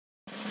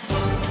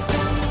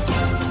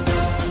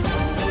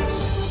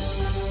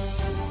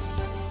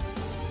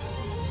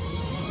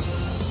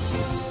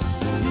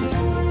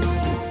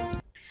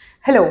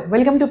Hello,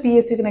 welcome to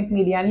psuconnect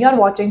Media and you are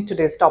watching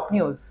today's top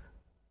news.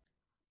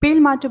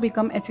 PALMA to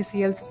become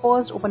SCCL's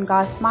first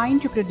open-cast mine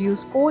to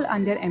produce coal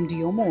under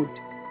MDO mode.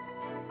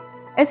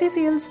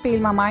 SCCL's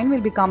PALMA mine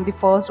will become the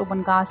first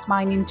open-cast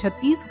mine in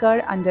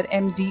Chhattisgarh under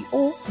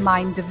MDO,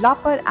 mine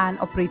developer and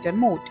operator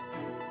mode.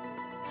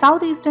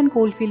 Southeastern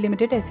Coalfield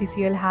Limited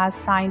SCCL has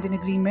signed an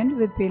agreement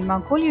with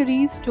PALMA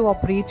Collieries to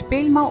operate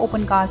PALMA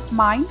open-cast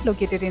mine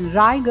located in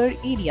Raigad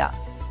area.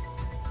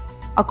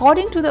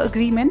 According to the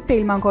agreement,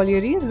 PALMA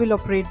Collieries will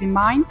operate the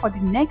mine for the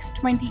next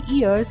 20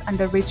 years,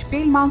 under which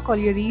PALMA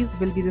Collieries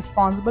will be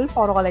responsible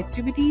for all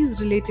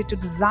activities related to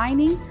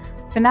designing,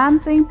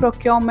 financing,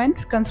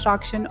 procurement,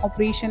 construction,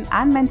 operation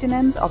and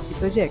maintenance of the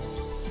project.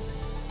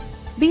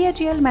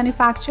 BHEL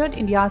manufactured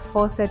India's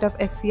first set of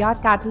SCR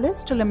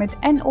Catalysts to limit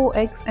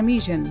NOx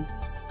emission.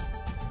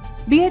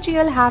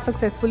 BHEL has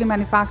successfully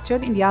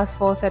manufactured India's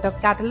first set of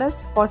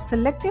catalysts for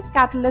selective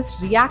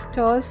catalyst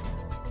reactors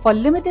for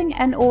limiting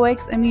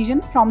NOx emission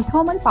from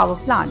thermal power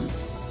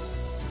plants.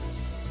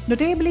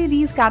 Notably,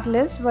 these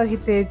catalysts were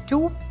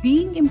hitherto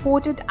being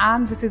imported,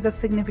 and this is a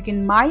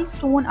significant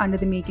milestone under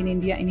the Make in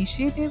India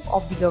initiative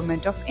of the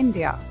Government of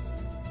India.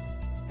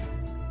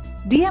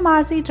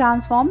 DMRC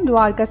transformed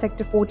Dwarka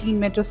Sector 14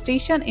 metro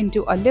station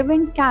into a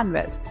living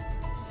canvas.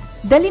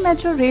 Delhi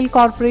Metro Rail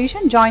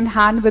Corporation joined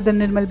hand with the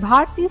Nirmal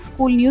Bharati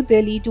School, New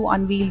Delhi to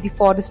unveil the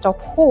Forest of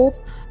Hope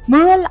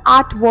mural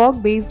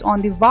artwork based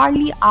on the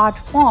Varli art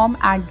form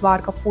at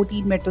Dwarka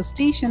 14 metro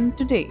station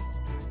today.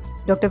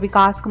 Dr.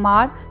 Vikas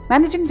Kumar,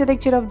 Managing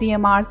Director of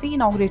DMRC,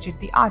 inaugurated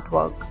the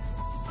artwork.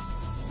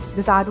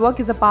 This artwork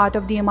is a part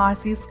of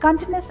DMRC's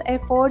continuous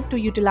effort to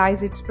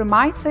utilize its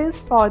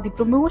premises for the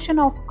promotion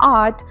of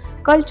art,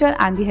 culture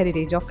and the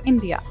heritage of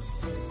India.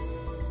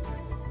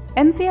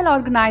 NCL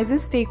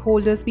organizes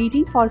stakeholders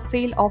meeting for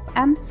sale of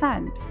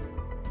M-Sand.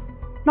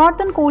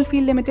 Northern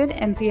Coalfield Limited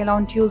 (NCL)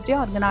 on Tuesday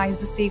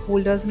organized a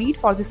stakeholders meet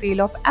for the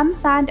sale of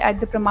M-Sand at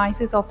the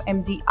premises of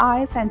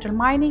MDI, Central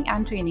Mining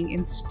and Training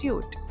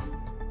Institute.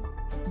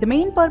 The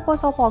main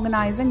purpose of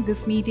organizing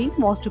this meeting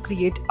was to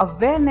create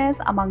awareness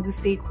among the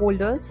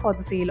stakeholders for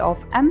the sale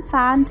of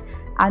M-Sand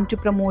and to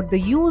promote the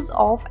use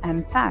of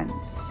M-Sand.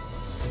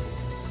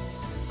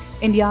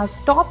 India's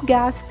top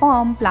gas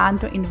firm planned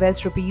to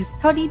invest Rs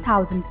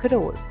 30,000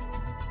 crore.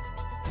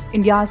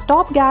 India's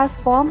top gas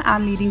firm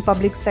and leading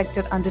public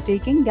sector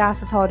undertaking,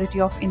 Gas Authority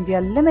of India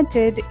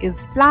Limited,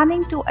 is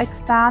planning to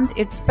expand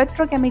its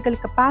petrochemical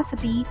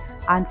capacity,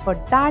 and for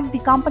that the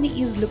company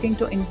is looking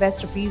to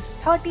invest Rs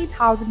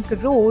 30,000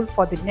 crore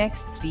for the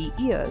next 3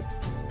 years.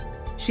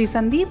 Shri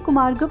Sandeep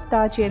Kumar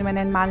Gupta, Chairman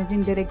and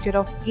Managing Director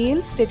of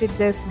GAIL, stated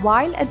this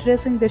while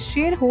addressing the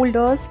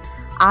shareholders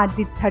at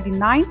the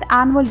 39th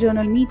Annual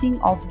General Meeting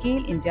of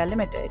GAIL India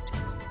Limited.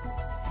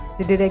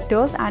 The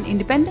directors and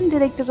independent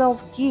director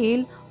of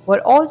GAIL were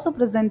also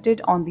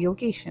presented on the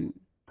occasion.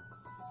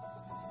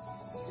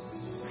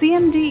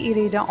 CMD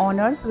Ireda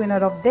honors winner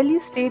of Delhi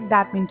State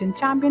Badminton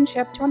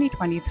Championship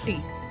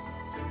 2023.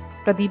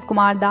 Pradeep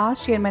Kumar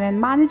Das, Chairman and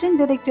Managing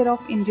Director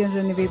of Indian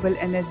Renewable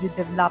Energy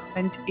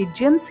Development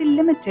Agency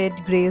Limited,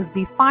 graced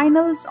the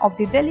finals of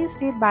the Delhi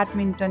State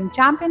Badminton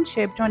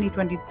Championship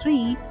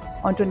 2023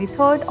 on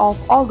 23rd of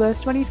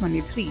August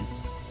 2023.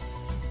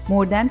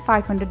 More than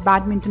 500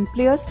 badminton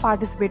players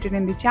participated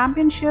in the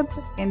championship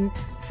in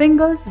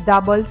singles,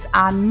 doubles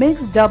and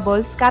mixed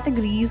doubles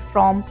categories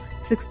from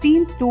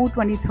 16th to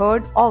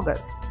 23rd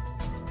August.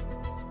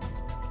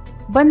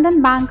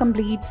 Bandhan Bank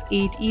completes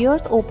 8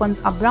 years,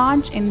 opens a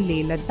branch in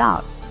Leh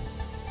Ladakh.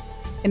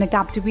 In a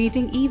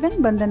captivating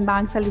event, Bandhan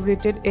Bank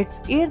celebrated its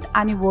 8th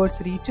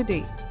anniversary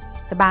today.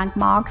 The bank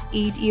marks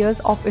 8 years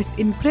of its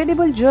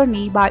incredible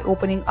journey by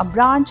opening a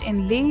branch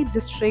in Leh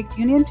District,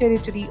 Union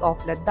Territory of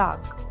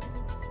Ladakh.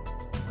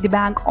 The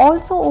bank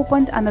also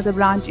opened another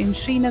branch in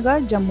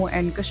Srinagar, Jammu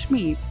and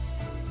Kashmir.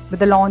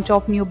 With the launch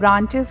of new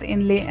branches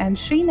in Leh and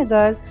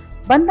Srinagar,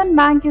 Bandhan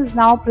Bank is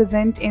now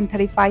present in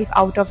 35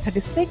 out of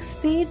 36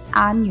 states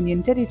and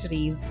union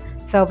territories,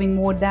 serving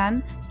more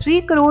than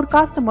 3 crore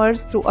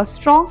customers through a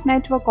strong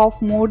network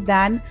of more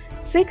than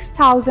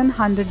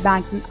 6,100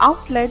 banking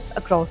outlets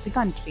across the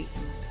country.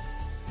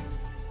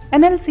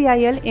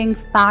 NLCIL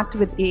Inc. pact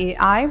with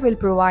AAI will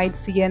provide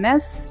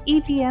CNS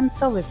ATM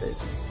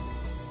services.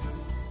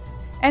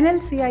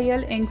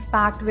 NLCIL Inc.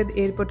 pact with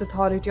Airport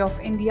Authority of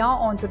India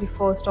on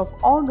 21st of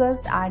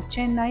August at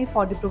Chennai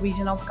for the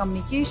provision of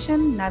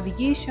communication,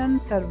 navigation,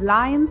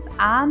 surveillance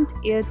and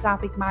air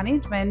traffic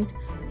management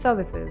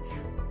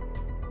services.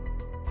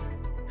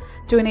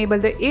 To enable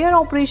the air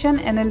operation,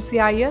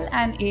 NLCIL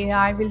and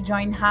AAI will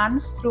join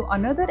hands through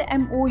another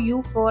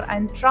MOU for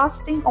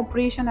entrusting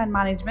operation and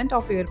management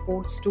of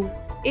airports to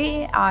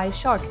AAI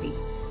shortly.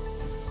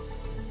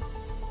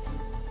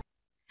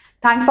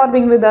 Thanks for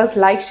being with us.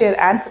 Like, share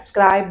and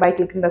subscribe by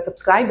clicking the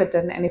subscribe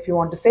button, and if you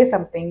want to say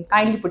something,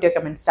 kindly put your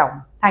comments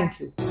down. Thank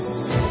you.